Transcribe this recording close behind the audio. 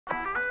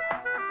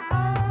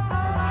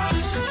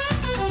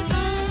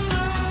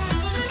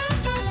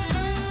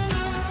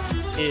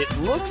it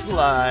looks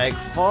like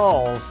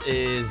False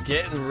is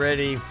getting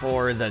ready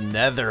for the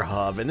Nether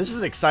Hub. And this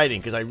is exciting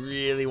because I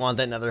really want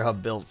that Nether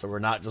Hub built so we're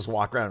not just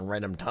walking around in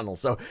random tunnels.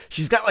 So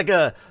she's got like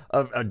a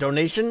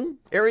donation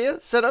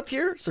area set up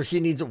here. So she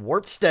needs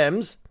warped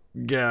stems.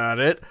 Got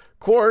it.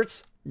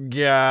 Quartz.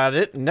 Got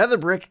it. Nether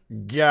brick.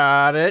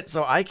 Got it.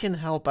 So I can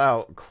help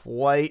out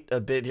quite a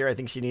bit here. I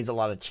think she needs a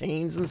lot of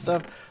chains and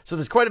stuff. So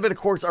there's quite a bit of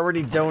quartz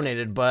already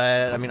donated,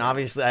 but I mean,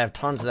 obviously I have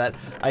tons of that.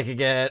 I could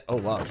get, oh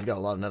wow, she's got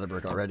a lot of nether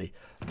brick already.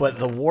 But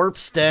the warp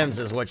stems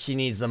is what she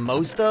needs the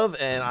most of,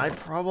 and I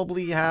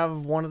probably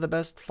have one of the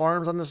best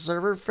farms on the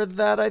server for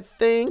that, I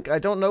think. I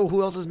don't know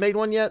who else has made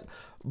one yet,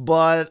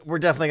 but we're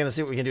definitely going to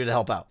see what we can do to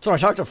help out. So I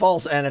talked to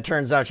False, and it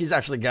turns out she's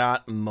actually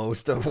got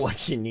most of what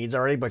she needs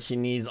already, but she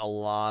needs a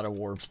lot of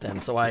warp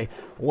stems. So I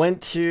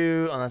went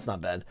to, oh, that's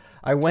not bad.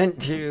 I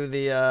went to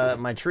the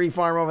my tree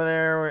farm over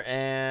there,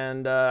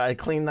 and I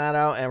cleaned that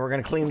out, and we're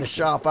going to clean the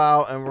shop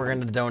out, and we're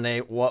going to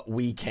donate what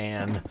we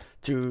can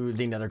to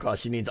the nether cause.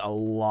 She needs a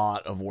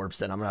lot of warp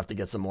stem. I'm gonna have to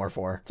get some more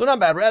for her. So not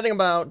bad. We're adding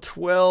about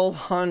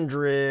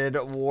 1,200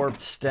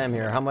 warped stem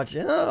here. How much?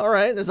 Yeah, all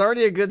right. There's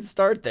already a good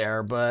start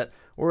there, but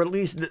we're at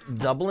least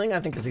doubling, I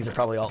think, because these are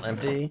probably all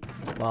empty.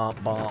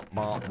 Bump, bump,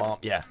 bump,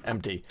 bump. Yeah,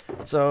 empty.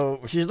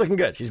 So she's looking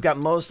good. She's got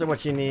most of what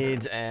she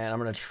needs, and I'm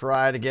going to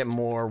try to get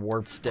more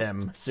warped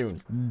stem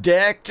soon.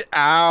 Decked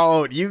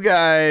out. You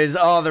guys,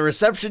 oh, the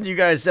reception you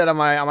guys said on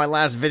my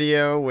last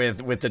video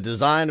with the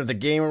design of the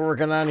game we're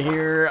working on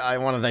here, I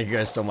want to thank you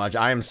guys so much.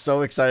 I am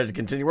so excited to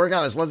continue working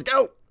on this. Let's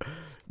go.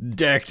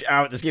 Decked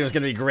out. This game is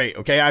going to be great,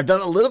 okay? I've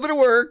done a little bit of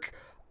work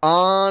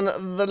on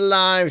the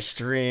live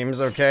streams,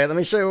 okay? Let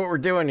me show you what we're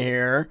doing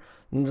here.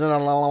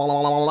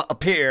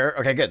 Up here.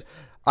 Okay, good.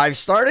 I've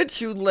started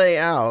to lay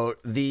out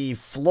the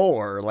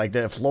floor, like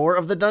the floor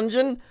of the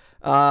dungeon.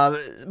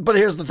 But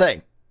here's the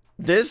thing.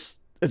 It's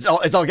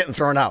all getting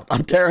thrown out.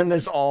 I'm tearing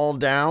this all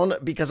down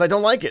because I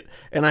don't like it.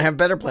 And I have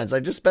better plans. I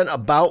just spent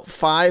about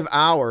 5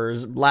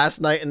 hours last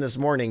night and this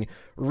morning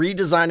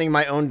redesigning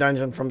my own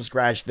dungeon from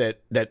scratch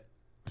that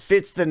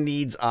fits the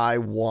needs I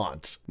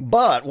want.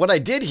 But what I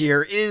did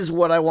here is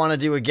what I want to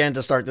do again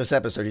to start this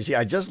episode. You see,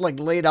 I just like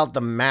laid out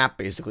the map,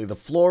 basically the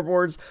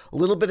floorboards, a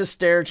little bit of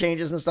stair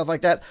changes and stuff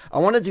like that. I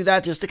want to do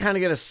that just to kind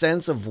of get a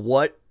sense of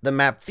what the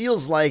map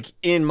feels like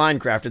in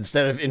Minecraft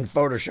instead of in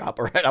Photoshop.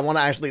 All right, I want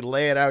to actually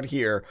lay it out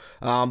here.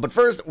 But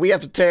first, we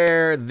have to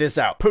tear this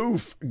out.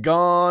 Poof,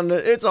 gone.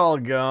 It's all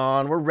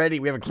gone. We're ready.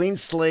 We have a clean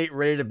slate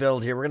ready to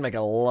build here. We're gonna make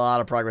a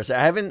lot of progress. I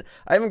haven't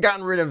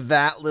gotten rid of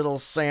that little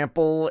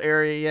sample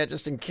area yet,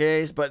 just in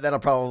case, but that'll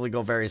probably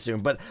go very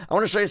soon. But I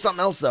want to show you something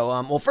else, though.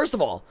 Well, first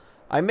of all,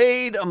 I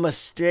made a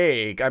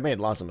mistake. I made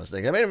lots of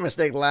mistakes. I made a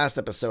mistake last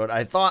episode.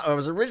 I thought I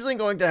was originally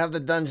going to have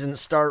the dungeon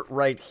start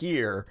right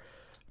here.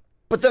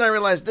 But then I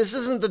realized this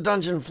isn't the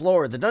dungeon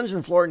floor. The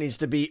dungeon floor needs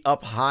to be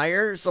up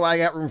higher, so I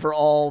got room for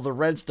all the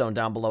redstone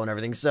down below and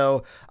everything.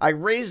 So I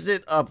raised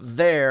it up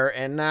there,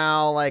 and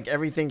now like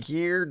everything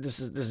here, this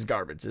is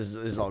garbage. This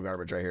is all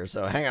garbage right here.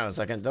 So hang on a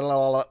second,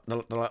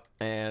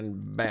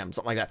 and bam,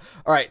 something like that.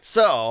 All right,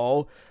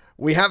 so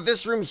we have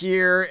this room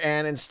here,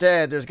 and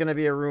instead there's going to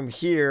be a room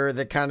here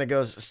that kind of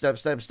goes step,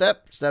 step,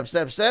 step, step,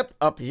 step, step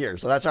up here.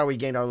 So that's how we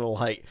gained our little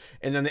height.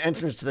 And then the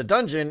entrance to the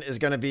dungeon is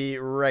going to be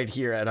right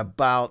here at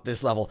about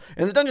this level.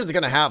 And the dungeons are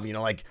going to have, you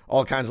know, like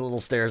all kinds of little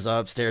stairs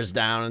up, stairs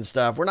down and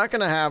stuff. We're not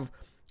going to have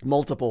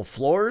multiple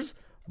floors,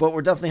 but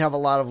we'll definitely have a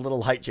lot of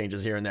little height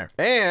changes here and there.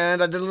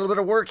 And I did a little bit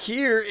of work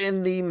here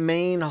in the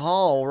main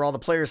hall where all the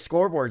players'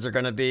 scoreboards are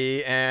going to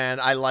be.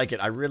 And I like it.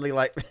 I really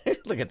like,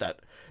 look at that.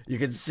 You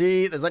can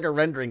see there's like a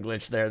rendering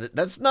glitch there.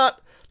 That's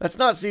not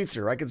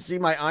see-through. I can see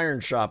my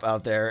iron shop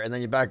out there, and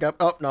then you back up.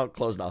 Oh no,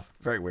 closed off.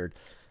 Very weird.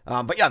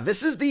 But yeah,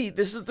 this is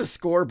the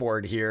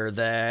scoreboard here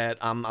that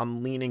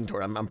I'm leaning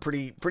toward. I'm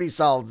pretty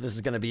solid. This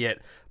is gonna be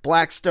it.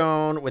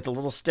 Blackstone with the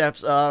little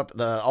steps up,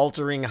 the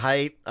altering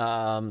height,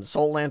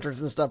 soul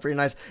lanterns and stuff. Pretty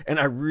nice. And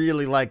I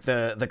really like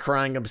the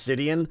crying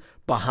obsidian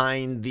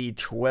behind the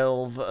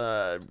 12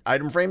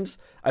 item frames.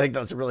 I think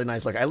that's a really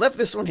nice look. I left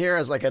this one here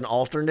as like an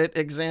alternate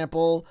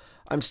example.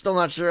 I'm still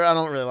not sure. I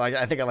don't really like it.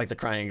 I think I like the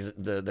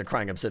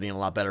crying obsidian a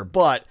lot better,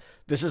 but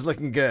this is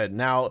looking good.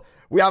 Now,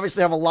 we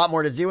obviously have a lot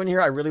more to do in here.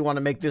 I really want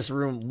to make this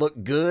room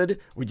look good.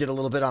 We did a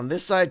little bit on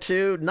this side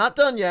too. Not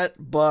done yet,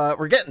 but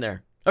we're getting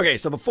there. Okay,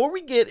 so before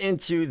we get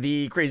into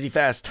the crazy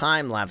fast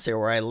time lapse here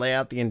where I lay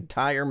out the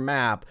entire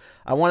map,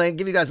 I want to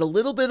give you guys a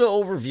little bit of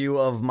overview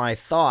of my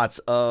thoughts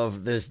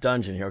of this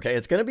dungeon here, okay?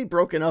 It's going to be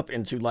broken up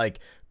into like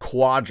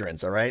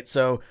quadrants, all right?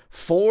 So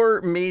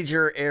 4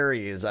 major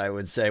areas, I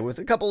would say, with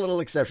a couple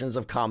little exceptions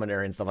of common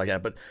area and stuff like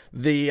that. But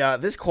the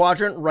this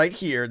quadrant right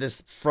here,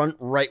 this front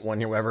right one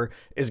here, whatever,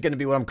 is going to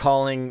be what I'm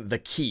calling the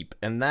keep.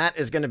 And that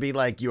is going to be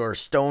like your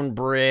stone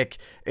brick,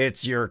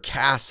 it's your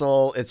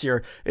castle,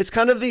 it's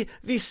kind of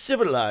the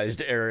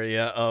civilized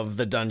area of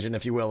the dungeon,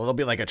 if you will. It'll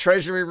be like a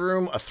treasury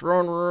room, a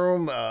throne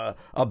room,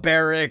 a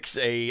barracks,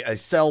 a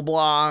cell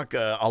block,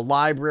 a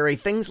library,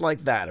 things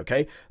like that,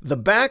 okay? The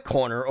back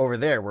corner over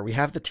there where we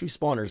have the two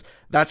spawners.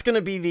 That's going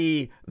to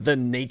be the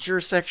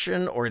nature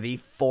section or the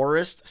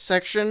forest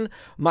section.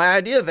 My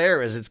idea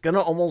there is it's going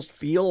to almost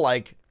feel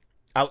like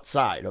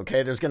outside,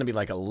 okay? There's going to be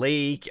like a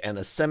lake and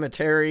a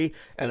cemetery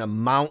and a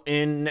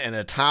mountain and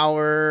a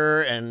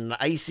tower and an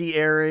icy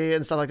area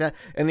and stuff like that.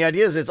 And the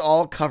idea is it's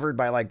all covered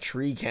by like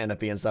tree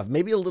canopy and stuff.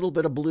 Maybe a little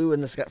bit of blue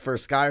in the sky for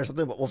sky or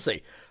something, but we'll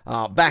see.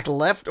 Back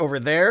left over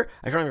there,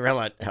 I don't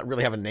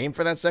really have a name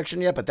for that section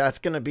yet, but that's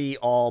going to be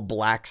all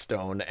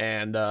blackstone.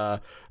 And,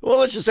 well,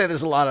 let's just say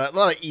there's a lot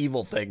of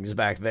evil things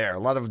back there, a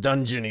lot of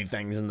dungeony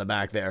things in the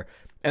back there.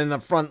 And in the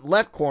front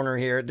left corner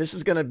here, this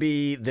is going to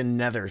be the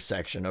nether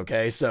section,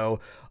 okay?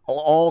 So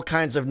all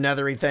kinds of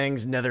nethery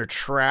things, nether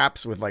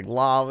traps with like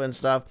lava and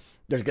stuff.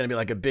 There's going to be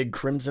like a big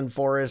crimson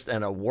forest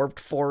and a warped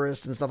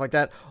forest and stuff like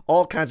that.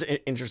 All kinds of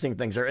interesting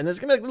things there. And there's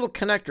going to be like little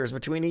connectors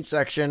between each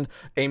section,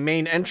 a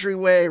main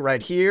entryway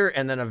right here,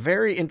 and then a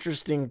very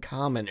interesting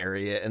common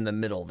area in the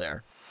middle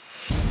there.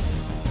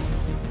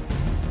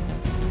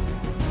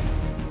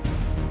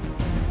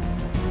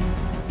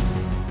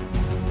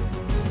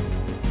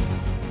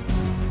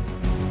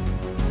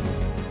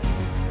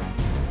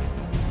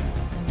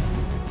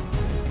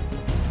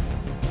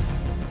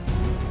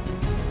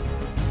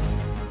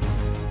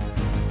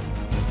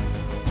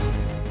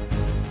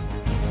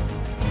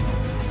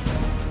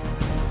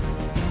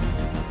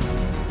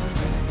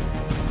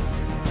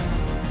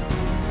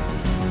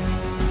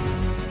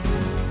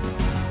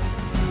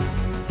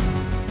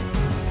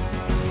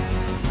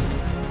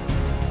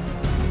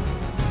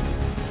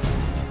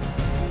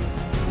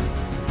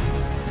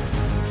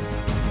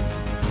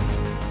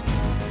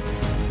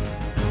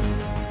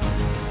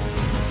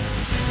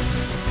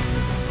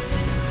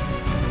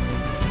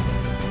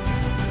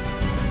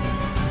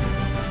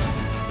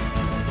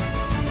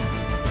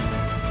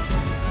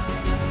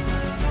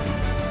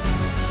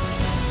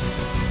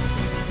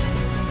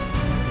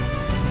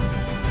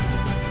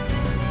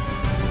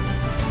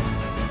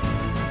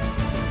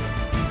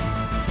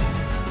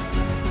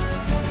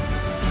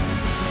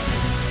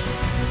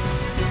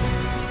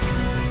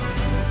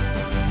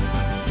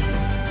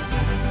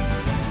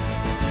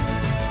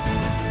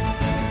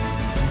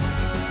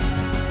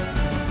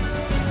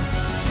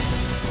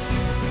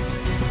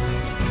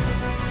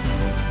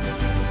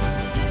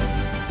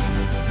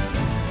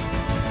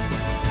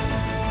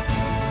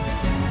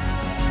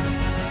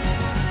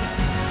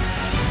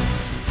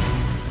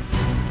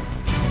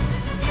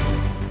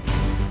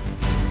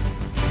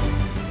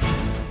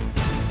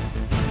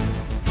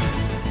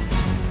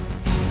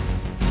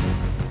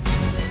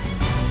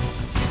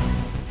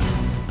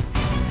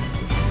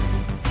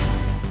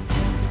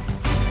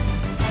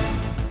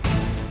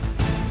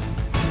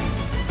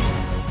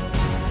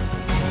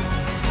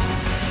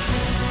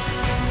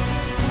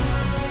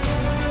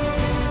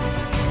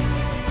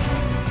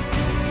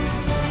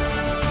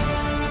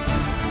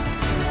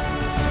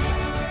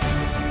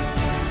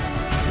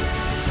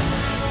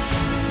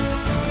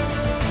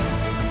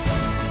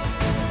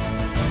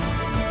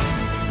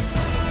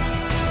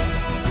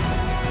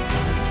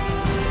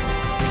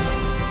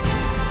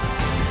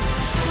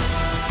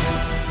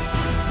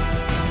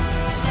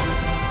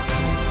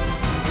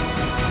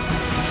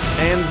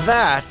 And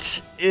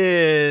that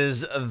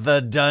is the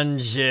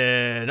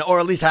dungeon, or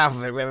at least half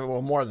of it.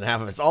 Well, more than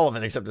half of it. It's all of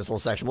it except this whole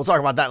section. We'll talk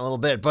about that in a little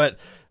bit, but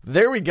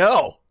there we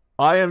go.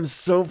 I am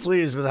so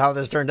pleased with how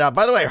this turned out.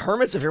 By the way,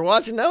 Hermits, if you're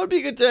watching, that would be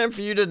a good time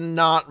for you to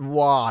not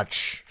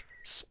watch.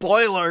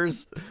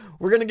 Spoilers.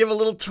 We're going to give a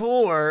little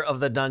tour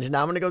of the dungeon. Now,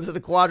 I'm going to go through the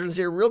quadrants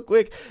here real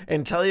quick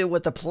and tell you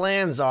what the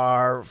plans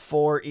are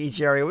for each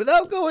area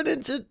without going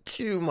into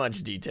too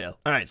much detail.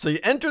 All right, so you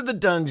enter the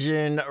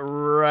dungeon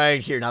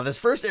right here. Now, this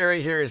first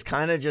area here is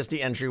kind of just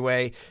the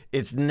entryway.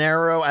 It's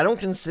narrow. I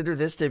don't consider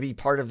this to be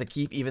part of the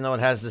keep, even though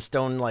it has the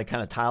stone, like,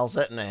 kind of tile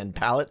set and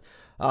palette.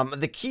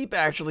 The keep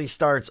actually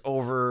starts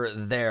over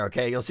there,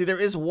 okay? You'll see there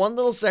is one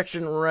little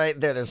section right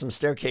there. There's some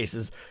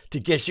staircases to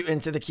get you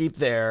into the keep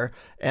there.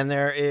 And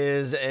there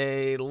is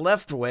a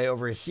left way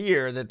over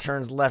here that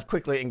turns left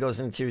quickly and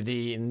goes into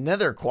the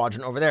nether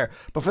quadrant over there.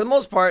 But for the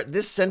most part,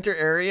 this center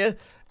area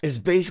is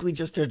basically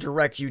just to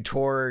direct you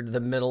toward the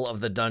middle of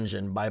the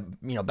dungeon by,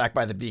 back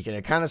by the beacon.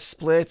 It kind of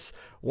splits.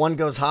 One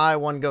goes high,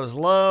 one goes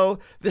low.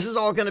 This is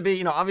all going to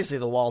be, obviously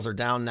the walls are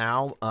down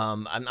now.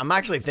 I'm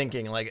actually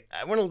thinking, like,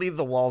 I want to leave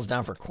the walls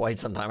down for quite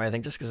some time, I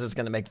think, just because it's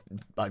going to make,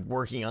 like,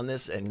 working on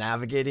this and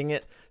navigating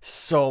it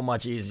so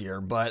much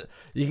easier. But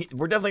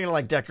we're definitely going to,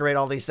 like, decorate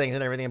all these things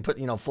and everything and put,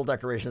 full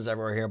decorations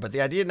everywhere here. But the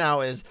idea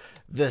now is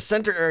the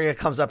center area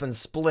comes up and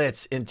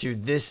splits into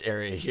this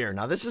area here.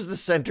 Now, this is the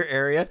center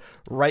area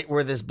right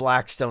where this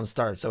blackstone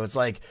starts. So it's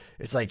like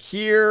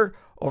here.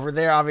 Over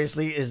there,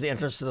 obviously, is the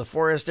entrance to the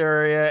forest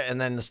area,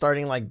 and then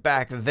starting, like,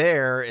 back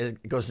there,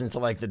 it goes into,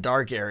 like, the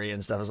dark area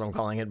and stuff is what I'm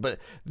calling it. But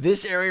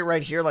this area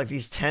right here, like,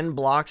 these 10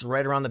 blocks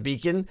right around the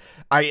beacon,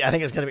 I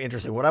think it's going to be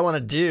interesting. What I want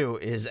to do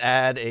is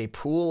add a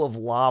pool of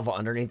lava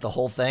underneath the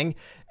whole thing,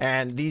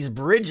 and these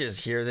bridges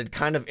here that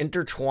kind of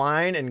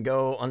intertwine and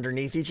go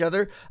underneath each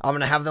other, I'm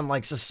going to have them,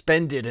 like,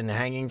 suspended and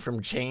hanging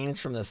from chains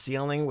from the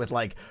ceiling with,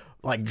 like,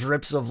 like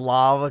drips of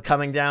lava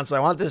coming down. So I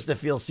want this to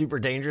feel super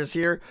dangerous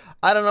here.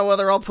 I don't know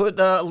whether I'll put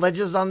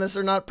ledges on this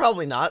or not.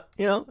 Probably not.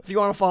 You know, if you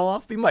want to fall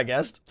off, be my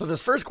guest. So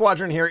this first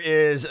quadrant here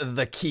is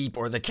the keep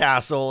or the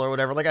castle or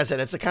whatever. Like I said,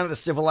 it's the kind of the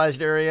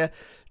civilized area.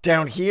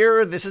 Down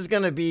here, this is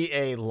going to be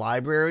a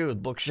library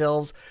with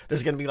bookshelves.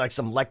 There's going to be like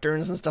some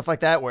lecterns and stuff like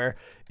that, where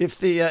if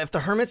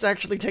the hermits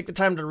actually take the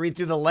time to read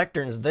through the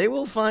lecterns, they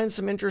will find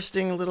some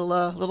interesting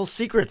little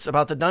secrets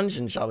about the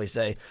dungeon, shall we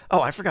say.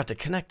 Oh, I forgot to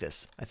connect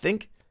this, I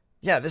think.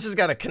 Yeah, this has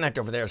got to connect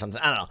over there or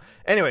something. I don't know.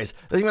 Anyways,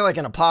 there's gonna be like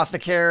an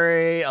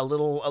apothecary, a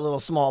little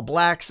small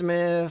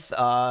blacksmith.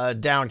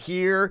 Down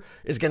here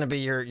is gonna be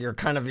your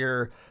kind of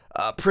your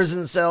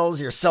prison cells,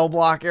 your cell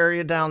block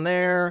area down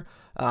there.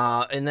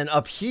 And then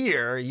up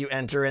here you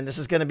enter, and this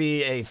is going to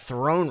be a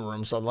throne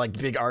room. So like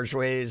big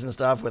archways and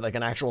stuff with like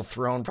an actual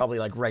throne, probably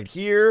like right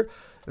here.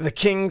 The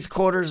king's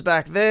quarters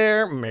back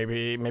there.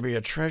 Maybe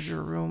a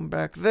treasure room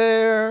back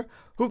there.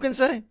 Who can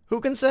say?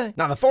 Who can say?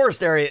 Now, the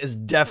forest area is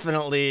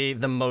definitely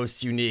the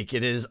most unique.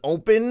 It is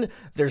open.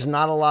 There's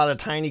not a lot of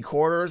tiny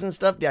corridors and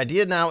stuff. The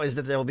idea now is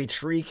that there will be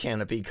tree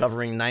canopy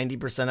covering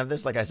 90% of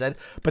this, like I said.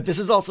 But this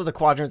is also the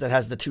quadrant that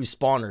has the 2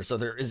 spawners, so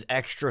there is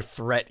extra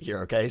threat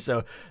here, okay?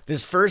 So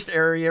this first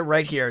area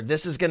right here,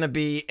 this is going to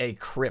be a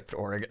crypt,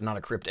 or not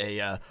a crypt,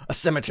 a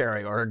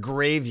cemetery or a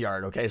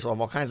graveyard, okay? So I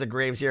have all kinds of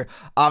graves here.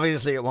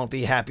 Obviously, it won't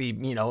be happy,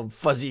 you know,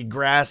 fuzzy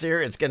grass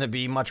here. It's going to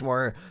be much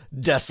more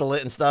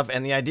desolate and stuff.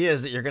 And the idea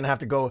is that you're going to have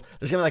to go,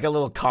 there's going to be like a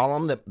little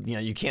column that, you know,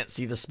 you can't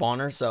see the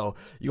spawner, so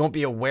you won't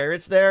be aware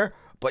it's there,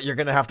 but you're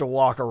going to have to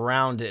walk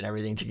around it and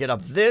everything to get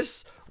up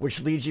this,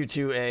 which leads you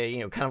to a, you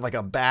know, kind of like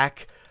a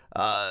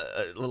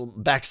little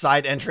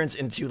backside entrance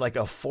into like a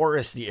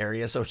foresty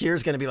area. So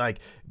here's going to be like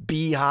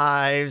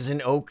beehives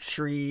and oak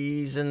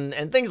trees and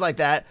things like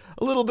that.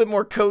 A little bit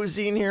more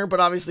cozy in here,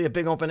 but obviously a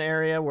big open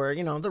area where,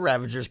 you know, the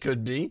Ravagers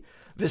could be.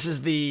 This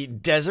is the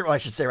desert. Well, I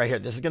should say right here,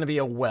 this is going to be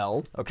a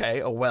well, okay?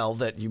 A well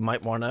that you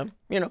might want to,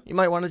 you know, you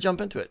might want to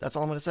jump into it. That's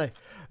all I'm going to say.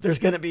 There's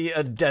going to be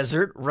a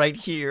desert right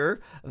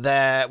here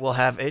that will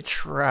have a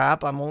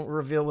trap. I won't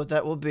reveal what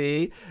that will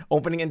be.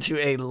 Opening into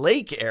a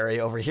lake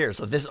area over here.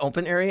 So this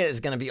open area is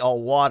going to be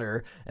all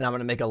water, and I'm going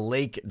to make a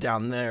lake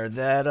down there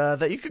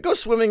that you could go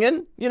swimming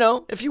in, you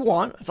know, if you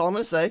want. That's all I'm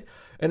going to say.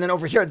 And then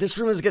over here, this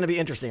room is going to be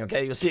interesting,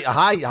 okay? You'll see,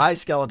 hi,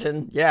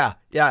 skeleton. Yeah,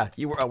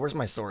 you were, where's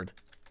my sword?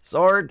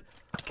 Sword.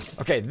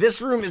 Okay,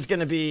 this room is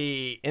going to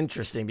be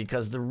interesting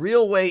because the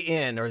real way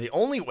in, or the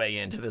only way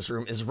into this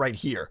room, is right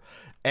here.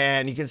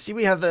 And you can see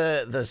we have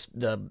the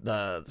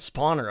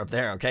spawner up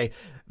there, okay?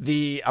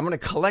 I'm going to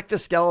collect the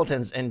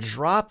skeletons and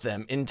drop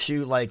them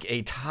into like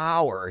a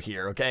tower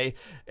here, okay?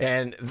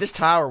 And this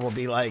tower will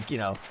be like, you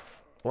know,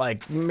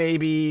 like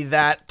maybe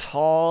that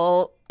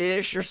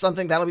tall-ish or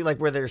something. That'll be like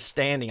where they're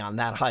standing on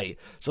that height.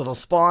 So they'll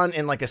spawn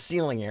in like a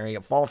ceiling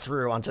area, fall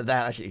through onto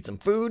that. I should eat some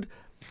food.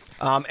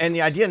 And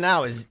the idea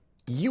now is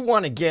you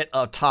want to get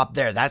up top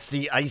there. That's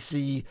the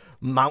icy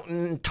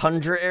mountain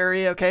tundra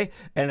area, okay?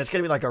 And it's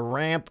going to be like a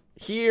ramp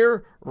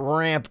here,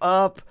 ramp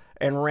up,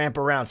 and ramp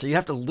around. So you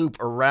have to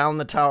loop around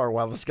the tower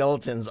while the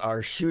skeletons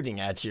are shooting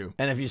at you.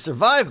 And if you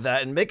survive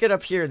that and make it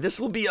up here, this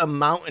will be a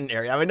mountain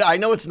area. I mean, I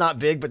know it's not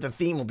big, but the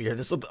theme will be here.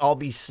 This will all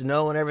be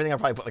snow and everything. I'll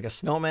probably put like a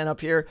snowman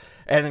up here.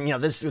 And, you know,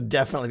 this would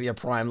definitely be a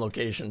prime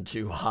location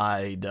to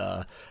hide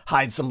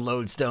some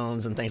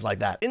lodestones and things like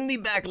that. In the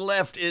back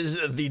left is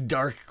the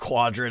dark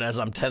quadrant, as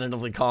I'm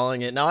tentatively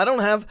calling it. Now,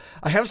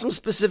 I have some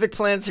specific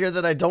plans here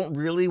that I don't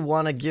really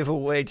want to give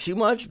away too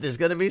much. There's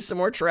going to be some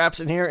more traps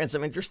in here and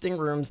some interesting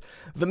rooms.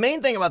 The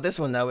main thing about this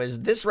one, though,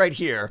 is this right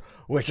here,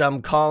 which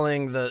I'm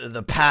calling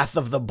the path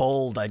of the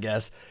bold, I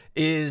guess,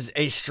 is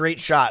a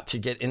straight shot to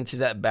get into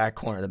that back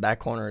corner. The back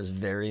corner is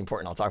very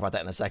important. I'll talk about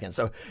that in a second.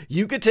 So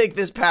you could take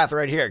this path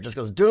right here. It just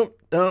goes doom,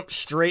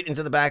 straight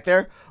into the back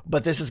there.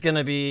 But this is going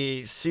to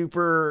be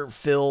super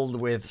filled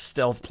with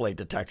stealth plate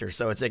detectors.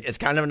 So it's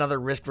kind of another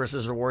risk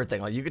versus reward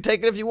thing. Like, you could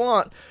take it if you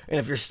want. And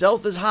if your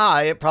stealth is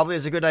high, it probably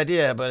is a good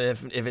idea. But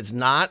if it's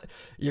not,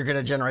 you're going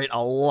to generate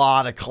a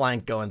lot of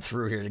clank going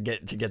through here to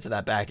get to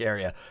that back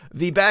area.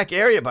 The back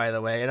area, by the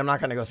way, and I'm not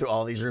going to go through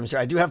all these rooms here.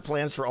 I do have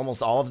plans for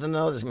almost all of them,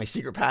 though. There's my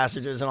secret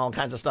passages and all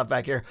kinds of stuff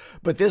back here.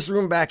 But this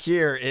room back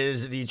here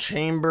is the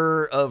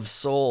Chamber of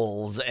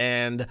Souls.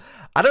 And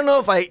I don't know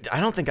if I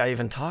don't think I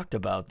even talked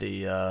about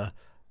the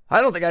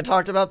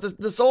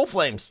Soul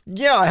Flames.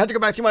 Yeah, I had to go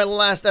back to my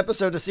last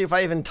episode to see if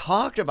I even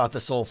talked about the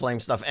Soul Flame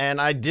stuff, and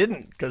I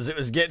didn't, because it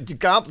was getting too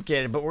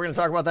complicated, but we're going to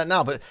talk about that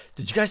now. But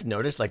did you guys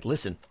notice, like,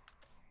 listen,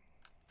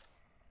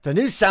 the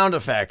new sound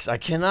effects, I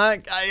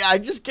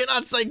just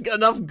cannot say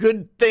enough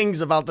good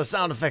things about the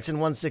sound effects in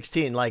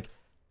 1.16. Like,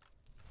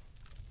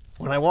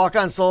 when I walk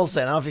on Soul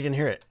Sand, I don't know if you can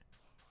hear it.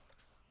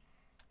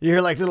 You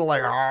hear like little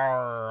like,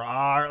 arr,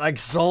 arr, like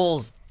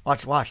souls.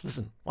 Watch,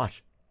 listen,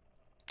 watch.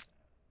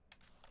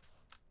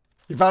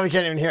 You probably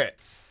can't even hear it.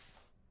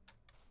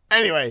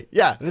 Anyway,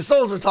 yeah, the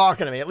souls are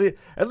talking to me.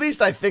 At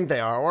least I think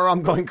they are, or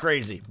I'm going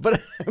crazy. But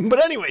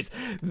anyways,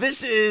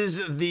 this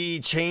is the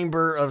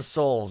Chamber of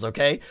Souls,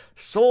 okay?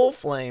 Soul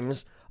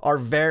Flames are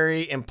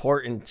very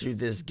important to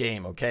this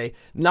game, okay?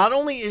 Not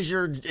only is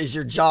your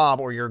job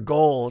or your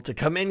goal to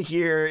come in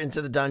here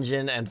into the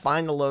dungeon and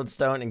find the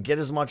lodestone and get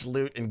as much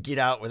loot and get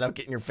out without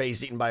getting your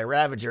face eaten by a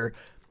ravager,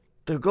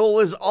 the goal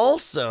is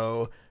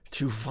also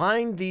to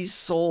find these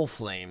soul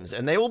flames,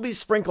 and they will be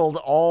sprinkled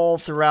all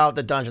throughout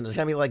the dungeon. There's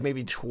gonna be like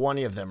maybe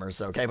 20 of them or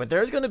so, okay? But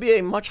there's gonna be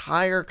a much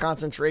higher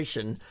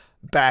concentration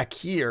back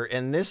here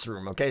in this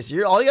room, okay?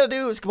 So all you gotta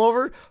do is come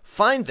over,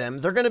 find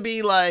them. They're gonna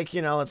be like,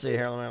 you know, let's see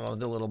here, let me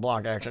do a little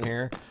block action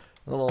here.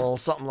 A little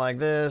something like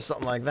this,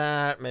 something like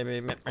that, maybe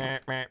something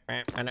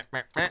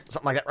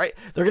like that, right?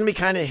 They're gonna be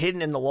kind of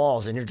hidden in the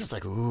walls, and you're just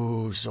like,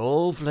 ooh,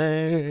 soul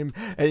flame,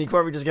 and you can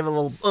probably just give it a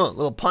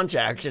little punch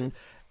action,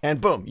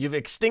 and boom, you've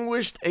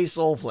extinguished a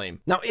soul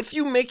flame. Now, if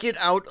you make it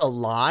out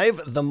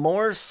alive, the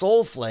more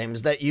soul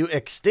flames that you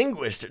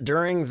extinguished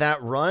during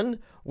that run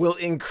will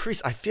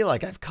increase. I feel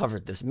like I've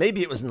covered this.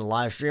 Maybe it was in the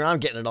live stream. I'm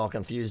getting it all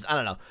confused. I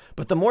don't know.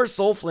 But the more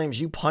soul flames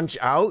you punch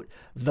out,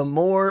 the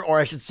more, or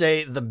I should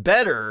say, the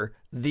better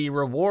the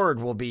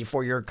reward will be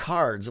for your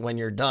cards when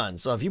you're done.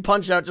 So if you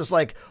punch out just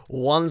like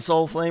 1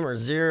 soul flame or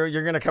 0,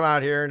 you're going to come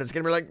out here and it's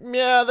going to be like,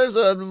 yeah, there's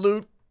a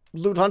loot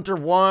hunter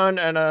 1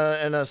 and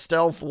a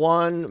stealth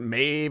 1,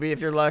 maybe if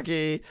you're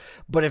lucky.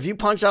 But if you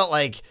punch out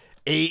like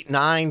 8,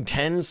 9,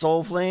 10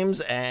 soul flames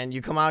and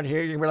you come out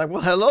here, you're like,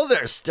 well, hello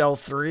there,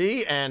 stealth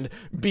 3 and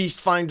beast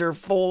finder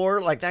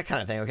 4, like that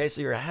kind of thing. Okay,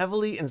 so you're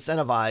heavily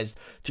incentivized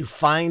to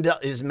find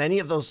as many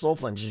of those soul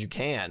flames as you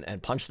can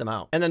and punch them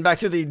out. And then back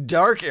to the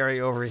dark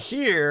area over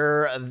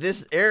here,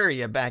 this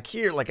area back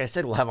here, like I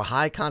said, will have a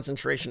high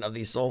concentration of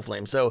these soul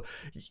flames. So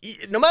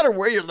no matter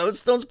where your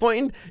lodestone's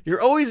pointing,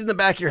 you're always in the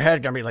back of your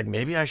head gonna be like,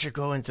 maybe I should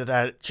go into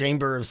that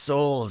chamber of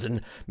souls,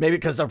 and maybe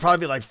because there'll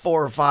probably be like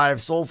 4 or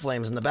 5 soul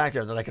flames in the back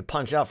there that I could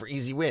punch out for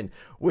easy win,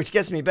 which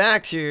gets me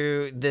back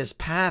to this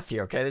path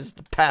here. Okay, this is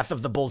the path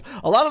of the bold.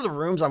 A lot of the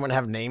rooms I'm going to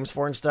have names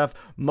for and stuff,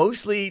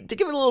 mostly to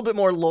give it a little bit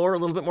more lore, a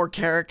little bit more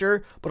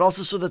character, but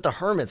also so that the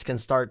hermits can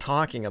start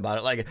talking about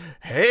it. Like,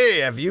 hey,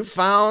 have you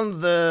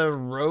found the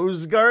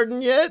rose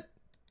garden yet?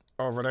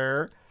 Over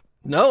there.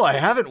 No, I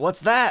haven't.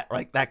 What's that?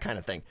 Like that kind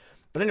of thing.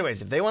 But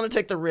anyways, if they want to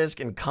take the risk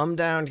and come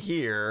down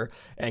here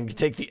and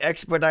take the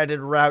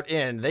expedited route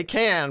in, they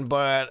can,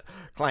 but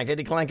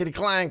clankety clankety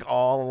clank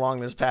all along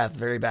this path,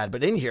 very bad.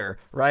 But in here,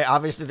 right,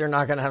 obviously they're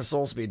not going to have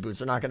soul speed boots.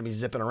 They're not going to be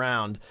zipping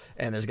around,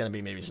 and there's going to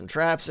be maybe some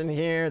traps in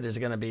here. There's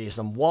going to be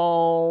some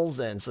walls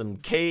and some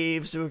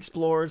caves to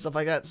explore and stuff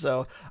like that.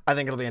 So I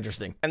think it'll be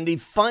interesting. And the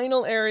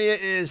final area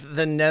is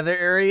the nether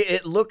area.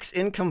 It looks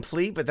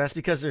incomplete, but that's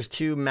because there's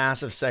 2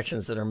 massive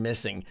sections that are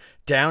missing.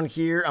 Down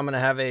here, I'm going to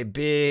have a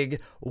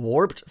big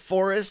warped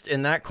forest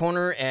in that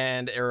corner,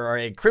 and or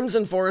a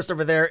crimson forest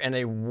over there, and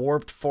a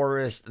warped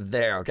forest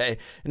there, okay?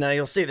 And now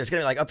you'll see there's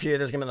going to be like up here,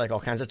 there's going to be like all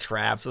kinds of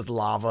traps with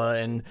lava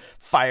and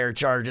fire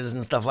charges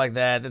and stuff like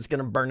that that's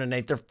going to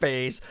burninate their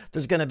face.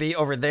 There's going to be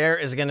over there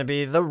is going to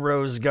be the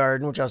rose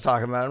garden, which I was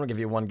talking about. I'm going to give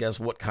you one guess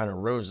what kind of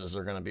roses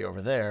are going to be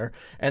over there.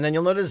 And then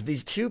you'll notice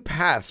these 2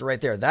 paths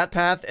right there. That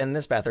path and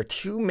this path are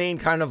 2 main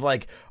kind of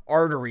like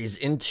arteries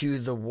into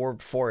the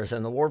warped forest,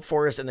 and the warped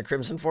forest and the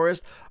crimson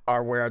forest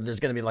are where there's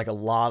going to be like a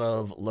lot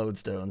of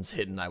lodestones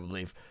hidden, I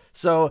believe.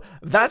 So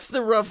that's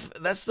the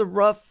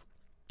rough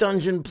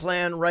dungeon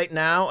plan right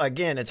now.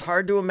 Again, it's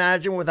hard to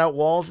imagine without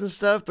walls and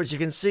stuff, but you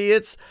can see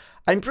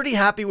I'm pretty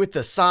happy with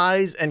the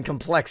size and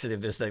complexity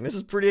of this thing. This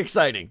is pretty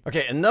exciting.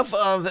 Okay, enough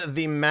of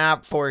the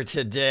map for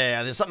today.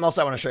 There's something else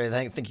I want to show you that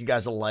I think you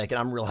guys will like, and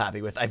I'm real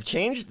happy with. I've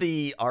changed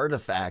the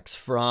artifacts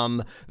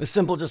from the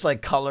simple just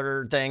like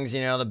color things,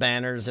 you know, the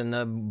banners and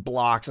the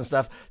blocks and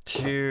stuff,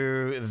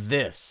 to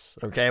this.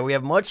 Okay, we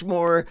have much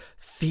more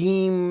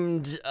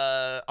themed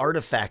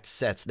artifact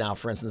sets now,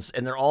 for instance,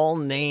 and they're all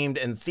named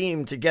and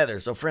themed together.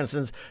 So for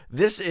instance,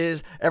 this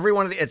is every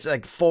one of the, it's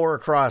like 4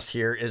 across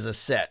here is a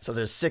set. So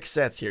there's 6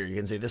 sets here. You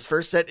can see this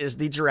first set is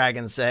the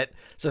dragon set.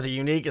 So the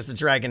unique is the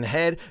dragon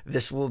head.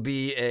 This will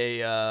be a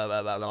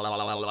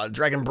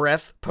dragon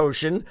breath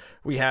potion.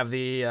 We have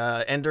the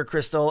ender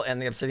crystal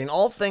and the obsidian,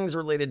 all things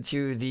related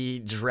to the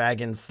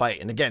dragon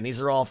fight. And again,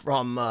 these are all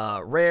from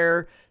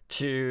rare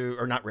to,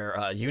 or not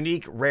rare,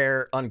 unique,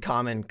 rare,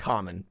 uncommon,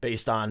 common,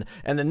 based on,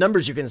 and the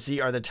numbers you can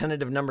see are the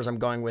tentative numbers I'm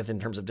going with in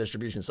terms of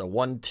distribution. So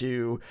 1,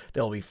 2,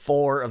 there'll be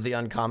 4 of the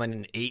uncommon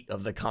and 8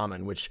 of the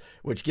common, which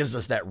gives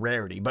us that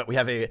rarity. But we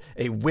have a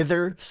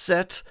wither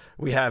set,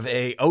 we have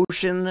a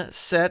ocean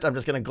set. I'm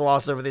just going to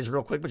gloss over these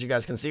real quick, but you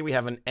guys can see we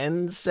have an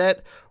end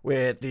set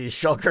with the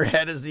shulker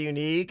head as the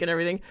unique and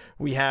everything.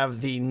 We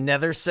have the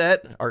nether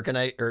set,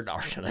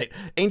 arcanite,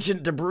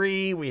 ancient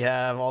debris. We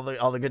have all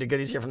the goody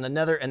goodies here from the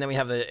nether, and then we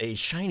have a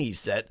shiny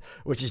set,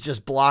 which is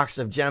just blocks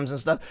of gems and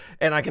stuff.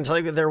 And I can tell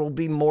you that there will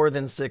be more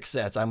than 6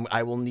 sets.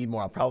 I will need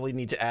more. I'll probably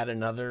need to add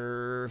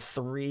another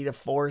 3 to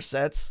 4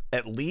 sets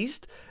at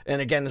least.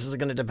 And again, this is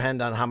going to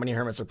depend on how many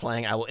hermits are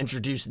playing. I will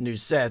introduce new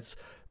sets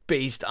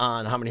based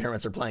on how many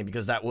hermits are playing,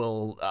 because that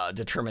will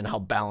determine how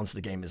balanced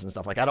the game is and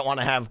stuff. Like, I don't want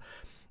to have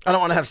I don't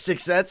want to have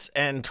 6 sets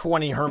and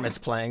 20 hermits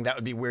playing. That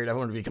would be weird.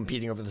 Everyone would be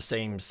competing over the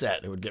same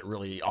set. It would get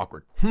really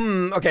awkward.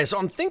 Okay, so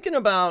I'm thinking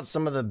about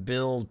some of the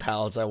build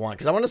palettes I want,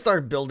 because I want to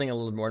start building a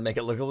little more and make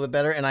it look a little bit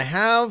better. And I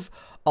have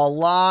a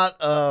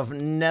lot of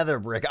nether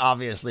brick,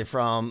 obviously,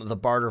 from the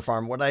barter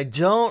farm. What I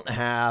don't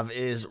have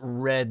is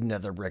red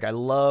nether brick. I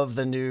love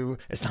the new,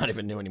 it's not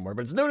even new anymore,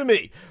 but it's new to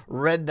me,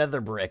 red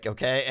nether brick,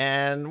 okay?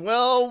 And,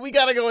 well, we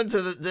got to go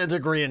into the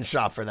Korean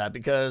shop for that,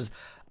 because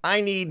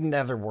I need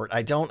nether wart.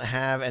 I don't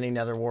have any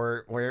nether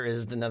wart. Where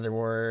is the nether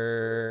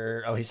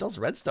wart? Oh, he sells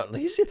redstone.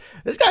 This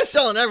guy's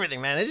selling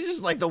everything, man. It's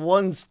just like the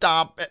one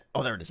stop.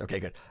 Oh, there it is. Okay,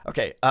 good.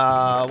 Okay.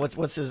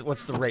 What's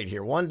the rate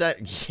here? 1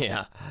 diamond,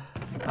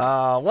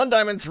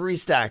 3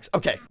 stacks.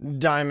 Okay.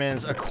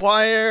 Diamonds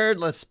acquired.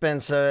 Let's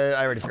spend,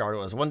 I already forgot what it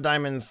was. 1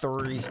 diamond,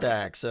 3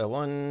 stacks. So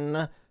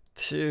 1,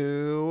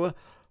 2,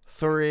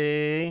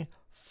 3,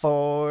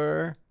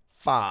 4,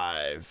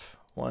 5.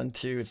 1,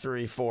 2,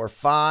 3, 4,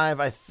 5.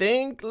 I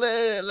think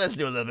let's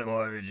do a little bit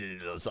more.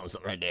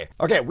 Something right there.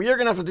 Okay, we are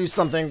gonna have to do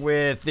something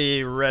with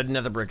the red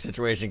nether brick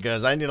situation,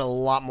 because I need a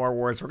lot more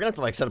warts. We're gonna have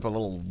to like set up a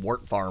little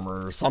wart farm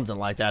or something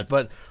like that.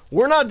 But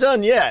we're not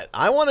done yet.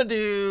 I want to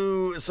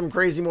do some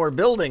crazy more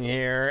building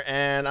here,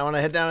 and I want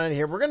to head down in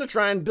here. We're gonna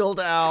try and build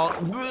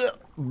out.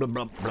 We're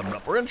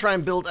gonna try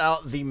and build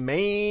out the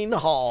main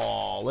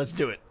hall. Let's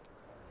do it.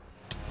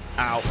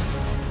 Ow.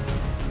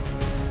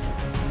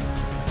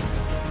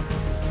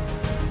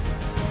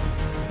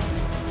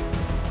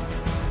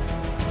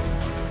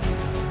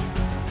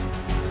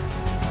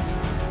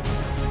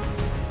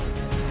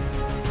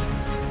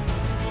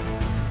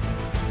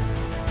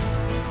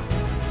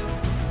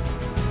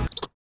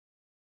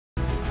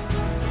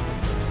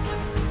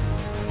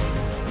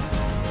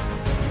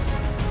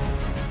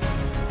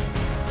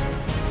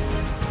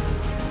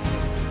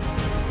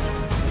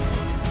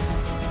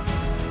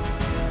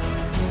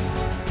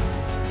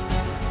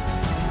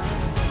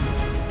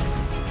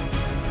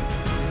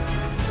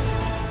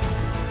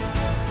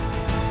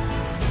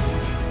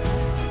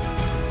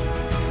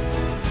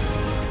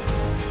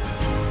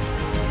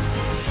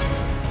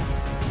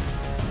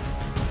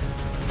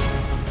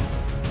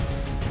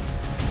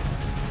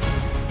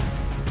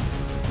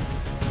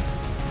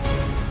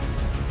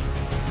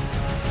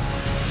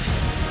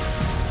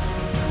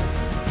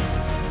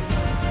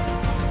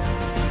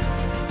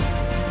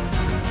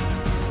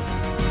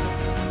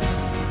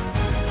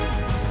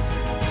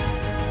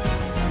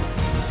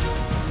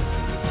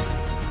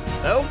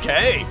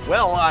 Okay,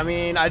 well, I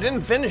mean, I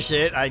didn't finish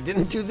it. I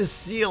didn't do the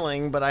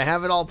ceiling, but I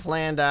have it all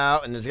planned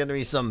out, and there's going to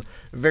be some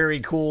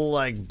very cool,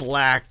 like,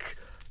 black,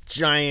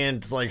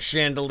 giant, like,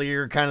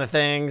 chandelier kind of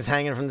things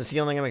hanging from the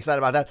ceiling. I'm excited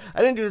about that.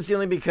 I didn't do the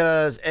ceiling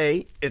because,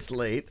 A, it's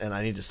late, and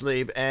I need to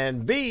sleep,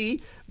 and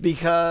B,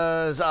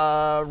 because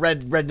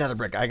red nether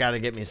brick. I got to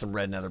get me some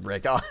red nether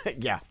brick. Oh,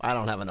 yeah, I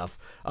don't have enough.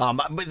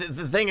 But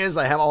the thing is,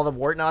 I have all the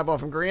wart now I bought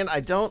from Korean. I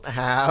don't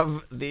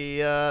have the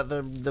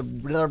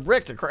nether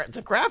brick to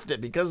craft it,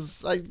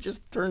 because I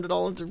just turned it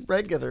all into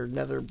regular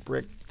nether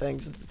brick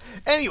things.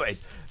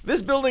 Anyways,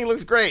 this building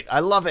looks great.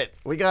 I love it.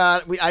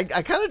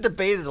 I kind of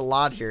debated a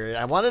lot here.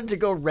 I wanted to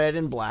go red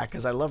and black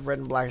because I love red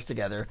and blacks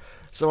together.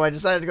 So I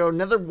decided to go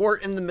nether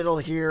wart in the middle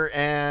here,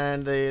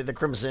 and the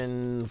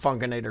crimson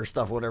funkinator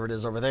stuff, whatever it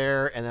is over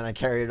there, and then I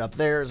carried it up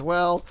there as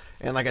well.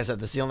 And like I said,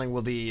 the ceiling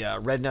will be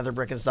red nether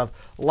brick and stuff.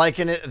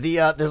 Liking it.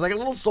 There's like a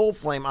little soul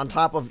flame on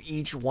top of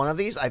each one of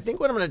these. I think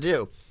what I'm going to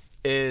do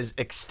is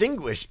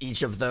extinguish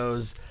each of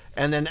those,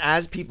 and then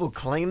as people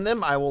claim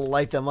them, I will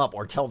light them up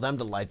or tell them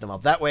to light them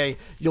up. That way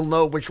you'll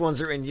know which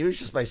ones are in use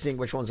just by seeing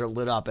which ones are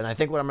lit up. And I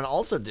think what I'm going to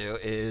also do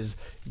is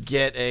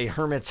get a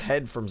hermit's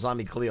head from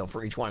Zombie Cleo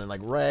for each one, and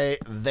like right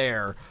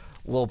there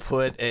we'll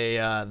put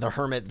the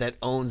hermit that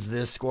owns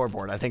this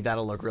scoreboard. I think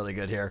that'll look really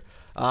good here.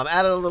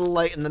 Added a little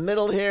light in the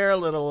middle here, a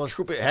little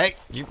swoop. Hey,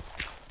 you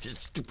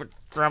stupid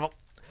travel.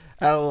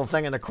 Add a little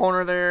thing in the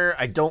corner there.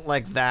 I don't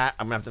like that.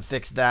 I'm gonna have to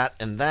fix that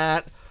and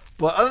that.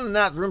 But other than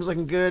that, the room's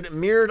looking good.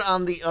 Mirrored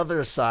on the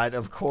other side,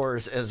 of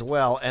course, as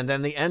well. And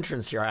then the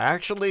entrance here. I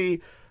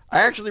actually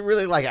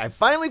really like it. I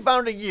finally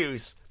found a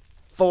use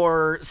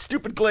for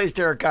stupid glazed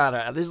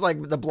terracotta. This is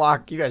like the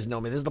block, you guys know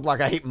me. This is the block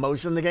I hate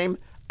most in the game.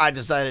 I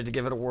decided to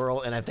give it a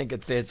whirl, and I think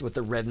it fits with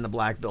the red and the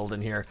black build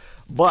in here.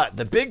 But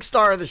the big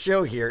star of the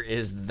show here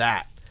is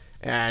that.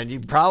 And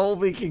you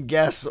probably can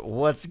guess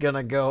what's going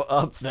to go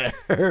up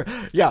there.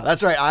 Yeah,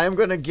 that's right. I am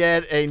going to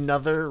get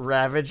another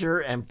Ravager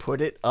and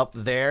put it up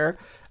there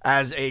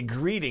as a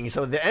greeting.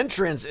 So the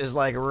entrance is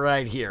like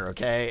right here,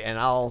 okay? And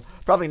I'll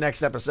probably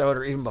next episode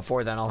or even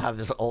before then, I'll have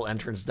this whole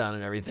entrance done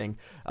and everything.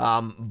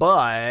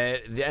 But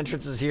the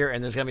entrance is here,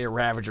 and there's going to be a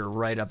Ravager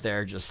right up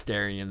there just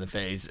staring you in the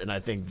face. And I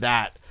think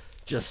that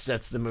just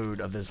sets the mood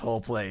of this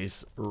whole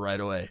place right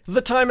away.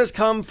 The time has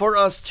come for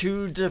us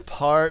to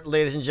depart,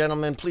 ladies and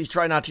gentlemen. Please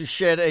try not to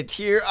shed a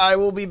tear. I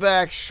will be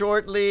back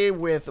shortly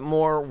with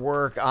more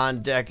work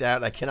on Decked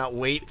Out. I cannot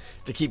wait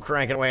to keep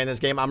cranking away in this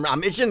game.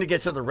 I'm itching to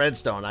get to the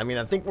redstone. I mean,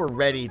 I think we're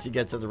ready to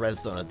get to the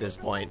redstone at this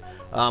point.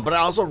 But I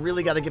also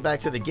really got to get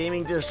back to the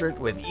gaming district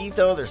with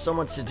Etho. There's so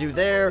much to do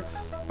there.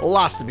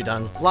 Lots to be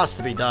done. Lots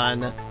to be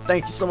done.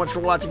 Thank you so much for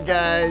watching,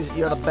 guys.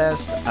 You're the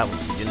best. I will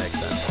see you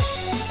next time.